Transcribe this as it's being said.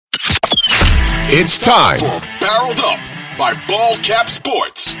It's time for Barreled Up by Bald Cap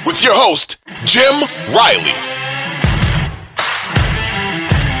Sports with your host, Jim Riley.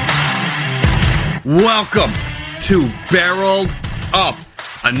 Welcome to Barreled Up,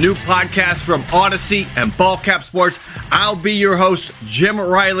 a new podcast from Odyssey and Bald Cap Sports. I'll be your host, Jim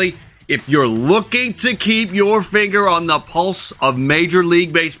Riley. If you're looking to keep your finger on the pulse of Major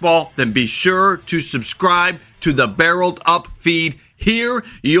League Baseball, then be sure to subscribe to the Barreled Up feed. Here,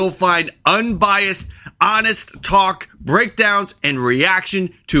 you'll find unbiased, honest talk, breakdowns, and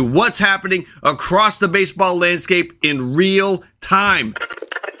reaction to what's happening across the baseball landscape in real time.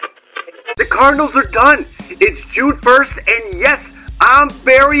 The Cardinals are done. It's June 1st, and yes, I'm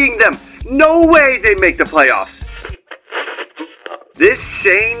burying them. No way they make the playoffs. This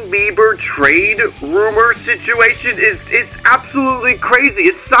Shane Bieber trade rumor situation is absolutely crazy.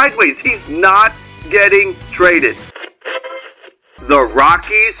 It's sideways. He's not getting traded. The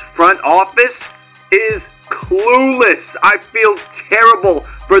Rockies front office is clueless. I feel terrible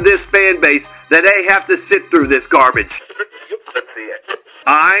for this fan base that they have to sit through this garbage.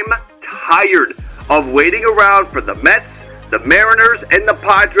 I'm tired of waiting around for the Mets, the Mariners, and the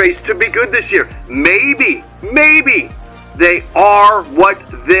Padres to be good this year. Maybe they are what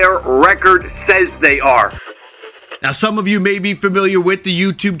their record says they are. Now, some of you may be familiar with the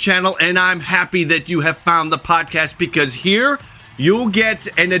YouTube channel, and I'm happy that you have found the podcast because here you'll get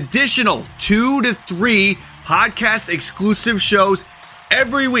an additional 2 to 3 podcast exclusive shows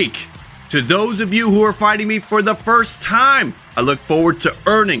every week. To those of you who are finding me for the first time, I look forward to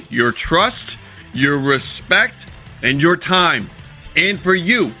earning your trust, your respect, and your time. And for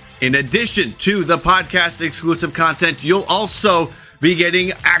you, in addition to the podcast exclusive content, you'll also be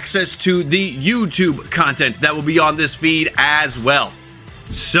getting access to the YouTube content that will be on this feed as well.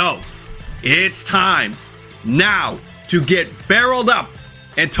 So, it's time now to get barreled up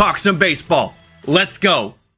and talk some baseball. Let's go.